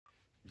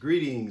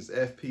Greetings,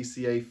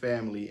 FPCA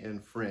family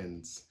and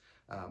friends.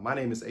 My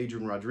name is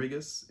Adrian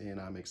Rodriguez,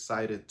 and I'm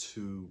excited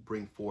to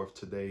bring forth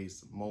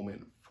today's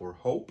moment for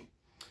hope.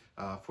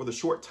 For the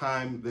short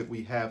time that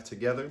we have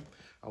together,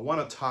 I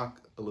want to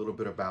talk a little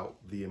bit about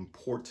the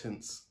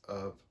importance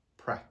of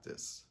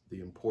practice.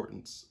 The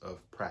importance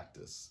of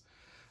practice.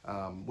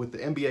 With the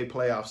NBA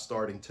playoffs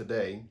starting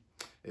today,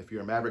 if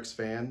you're a Mavericks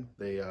fan,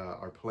 they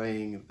are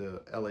playing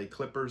the LA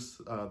Clippers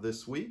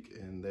this week,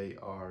 and they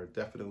are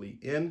definitely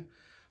in.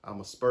 I'm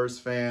a Spurs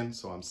fan,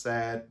 so I'm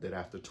sad that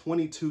after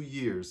 22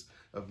 years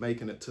of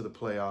making it to the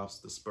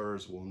playoffs, the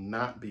Spurs will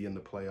not be in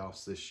the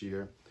playoffs this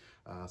year.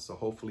 So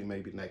hopefully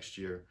maybe next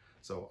year.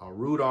 So I'll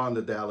root on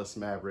the Dallas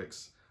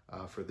Mavericks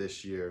for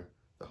this year,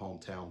 the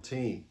hometown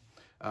team.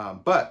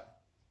 But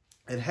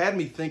it had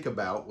me think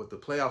about, with the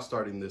playoffs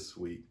starting this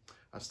week,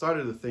 I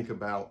started to think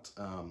about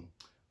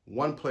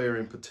one player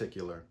in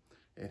particular,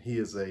 and he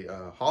is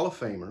a Hall of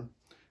Famer.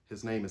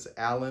 His name is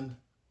Allen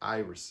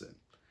Iverson.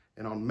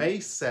 And on May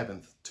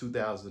 7th,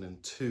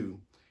 2002,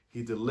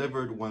 he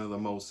delivered one of the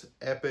most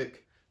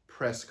epic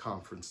press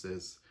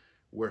conferences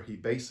where he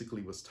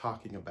basically was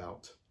talking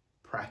about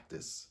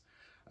practice.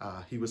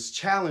 He was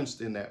challenged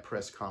in that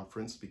press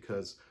conference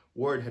because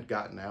word had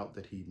gotten out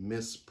that he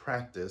missed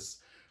practice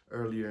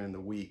earlier in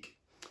the week.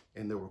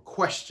 And there were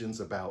questions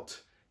about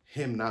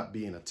him not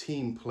being a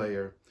team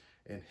player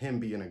and him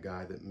being a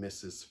guy that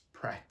misses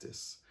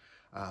practice.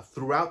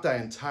 Throughout that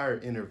entire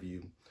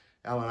interview,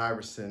 Allen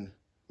Iverson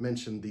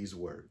mentioned these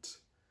words: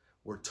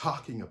 we're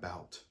talking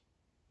about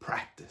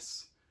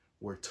practice.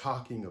 We're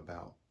talking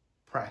about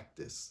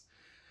practice.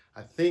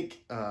 I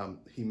think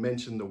he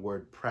mentioned the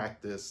word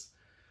practice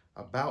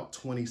about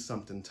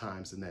 20-something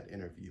times in that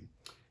interview.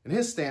 And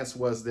his stance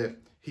was that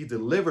he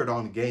delivered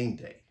on game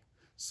day.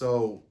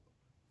 So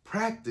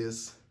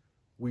practice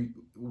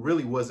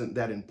really wasn't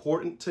that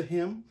important to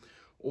him,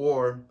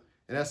 or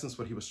in essence,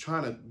 what he was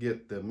trying to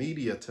get the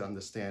media to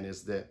understand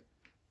is that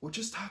we're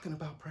just talking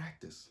about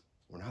practice.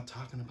 We're not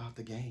talking about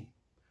the game,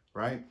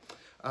 right?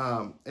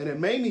 And it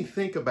made me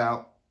think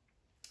about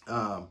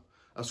a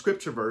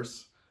scripture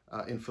verse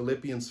in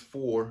Philippians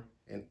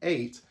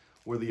 4:8,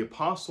 where the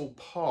Apostle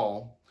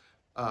Paul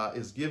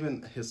is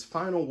given his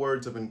final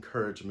words of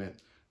encouragement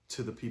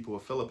to the people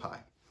of Philippi.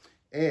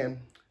 And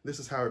this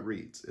is how it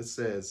reads. It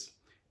says,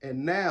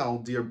 "And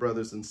now, dear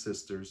brothers and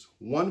sisters,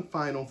 one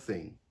final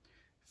thing.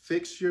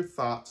 Fix your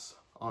thoughts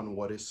on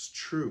what is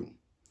true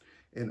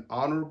and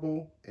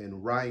honorable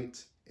and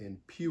right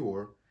and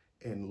pure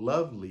and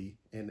lovely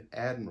and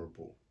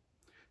admirable.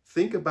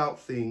 Think about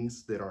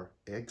things that are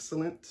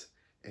excellent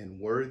and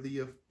worthy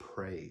of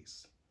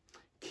praise.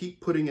 Keep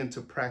putting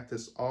into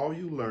practice all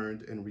you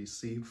learned and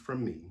received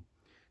from me,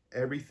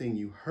 everything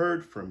you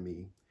heard from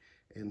me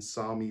and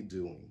saw me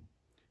doing.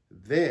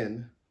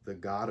 Then the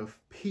God of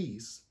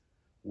peace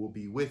will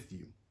be with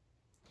you."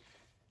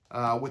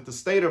 With the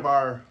state of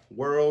our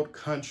world,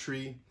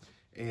 country,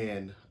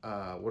 and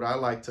what I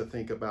like to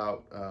think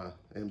about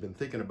and been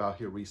thinking about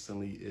here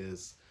recently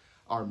is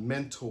our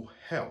mental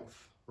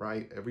health,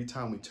 right? Every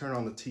time we turn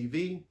on the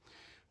TV,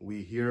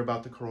 we hear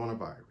about the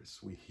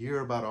coronavirus. We hear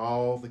about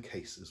all the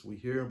cases. We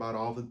hear about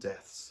all the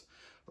deaths,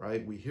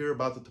 right? We hear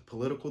about the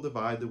political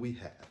divide that we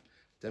have,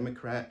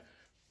 Democrat,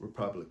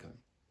 Republican.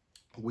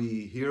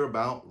 We hear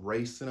about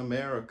race in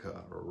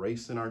America or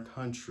race in our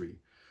country.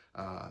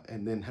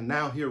 And then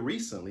now here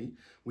recently,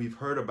 we've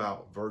heard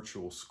about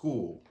virtual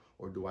school,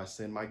 or do I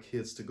send my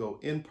kids to go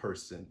in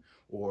person,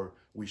 or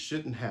we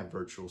shouldn't have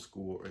virtual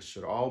school, or it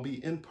should all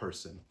be in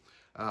person.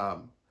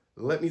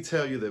 Let me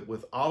tell you that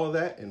with all of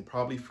that, and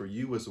probably for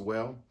you as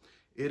well,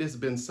 it has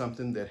been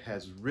something that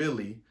has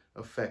really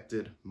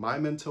affected my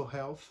mental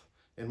health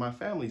and my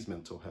family's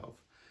mental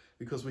health,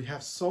 because we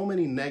have so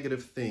many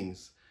negative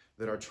things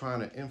that are trying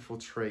to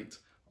infiltrate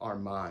our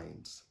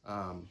minds.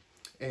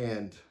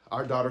 And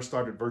our daughter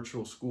started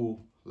virtual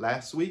school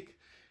last week,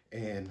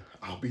 and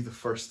I'll be the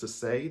first to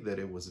say that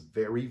it was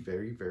very,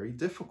 very, very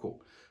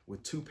difficult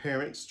with two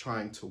parents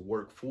trying to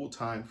work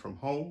full-time from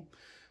home.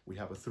 We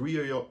have a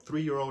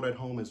three-year-old at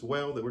home as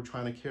well that we're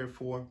trying to care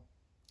for.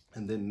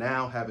 And then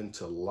now having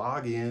to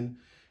log in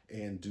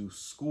and do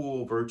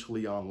school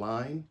virtually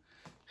online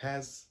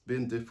has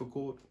been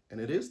difficult,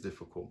 and it is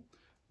difficult.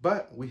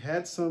 But we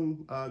had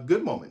some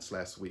good moments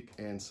last week,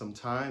 and some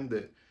time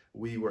that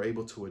we were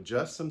able to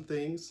adjust some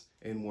things,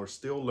 and we're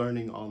still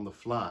learning on the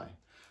fly.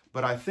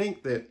 But I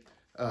think that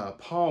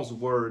Paul's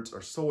words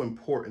are so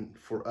important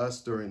for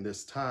us during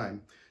this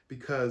time,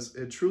 because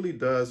it truly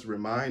does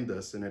remind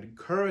us and it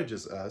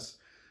encourages us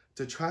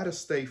to try to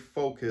stay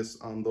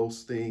focused on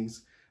those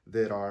things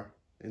that are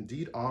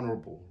indeed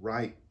honorable,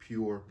 right,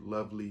 pure,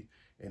 lovely,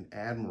 and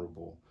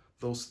admirable.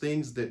 Those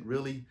things that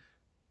really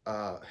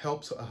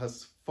helps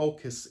us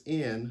focus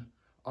in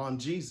on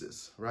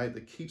Jesus, right,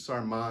 that keeps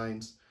our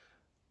minds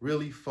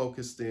really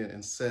focused in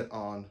and set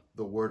on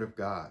the Word of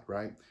God,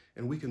 right?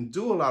 And we can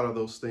do a lot of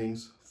those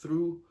things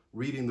through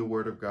reading the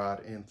Word of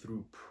God and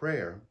through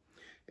prayer.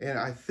 And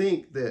I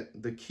think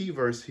that the key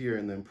verse here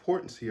and the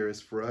importance here is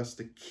for us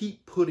to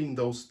keep putting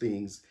those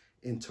things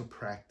into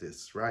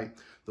practice, right?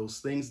 Those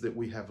things that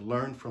we have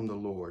learned from the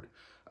Lord,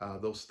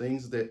 those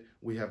things that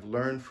we have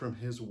learned from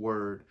his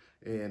word,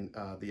 and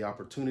the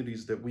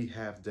opportunities that we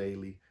have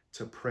daily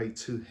to pray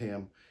to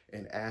him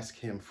and ask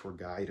him for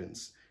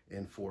guidance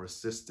and for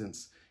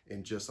assistance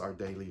in just our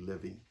daily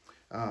living.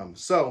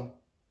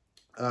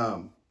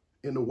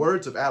 In the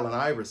words of Allen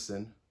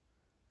Iverson,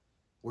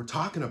 we're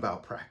talking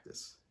about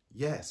practice.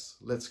 Yes,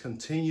 let's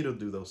continue to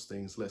do those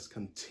things. Let's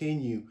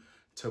continue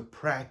to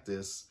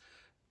practice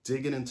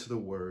digging into the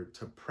word,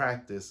 to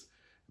practice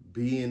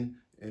being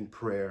in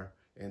prayer,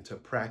 and to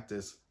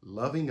practice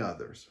loving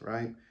others,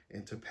 right?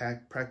 And to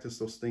practice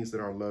those things that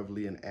are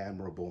lovely and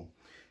admirable.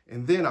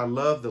 And then I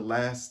love the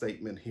last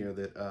statement here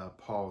that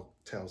Paul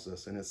tells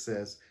us, and it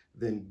says,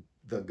 then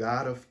the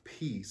God of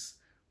peace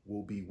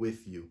will be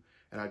with you.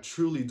 And I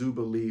truly do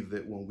believe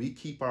that when we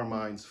keep our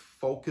minds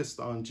focused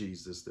on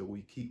Jesus,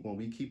 when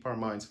we keep our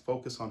minds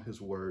focused on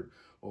his word,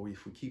 or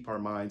if we keep our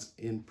minds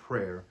in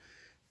prayer,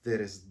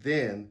 that is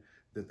then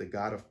that the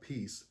God of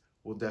peace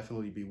will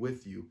definitely be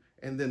with you.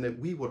 And then that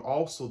we would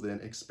also then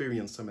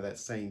experience some of that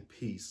same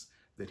peace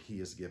that he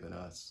has given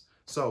us.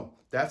 So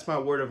that's my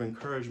word of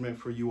encouragement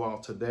for you all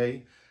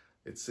today.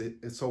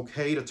 It's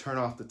okay to turn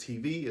off the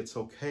TV. It's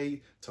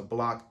okay to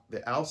block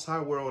the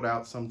outside world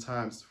out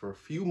sometimes for a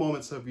few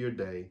moments of your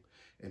day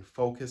and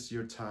focus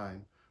your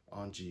time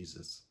on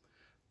Jesus.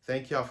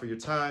 Thank y'all for your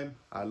time.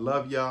 I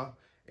love y'all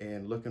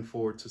and looking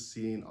forward to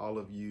seeing all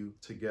of you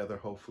together,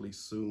 hopefully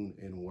soon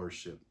in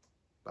worship.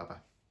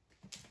 Bye-bye.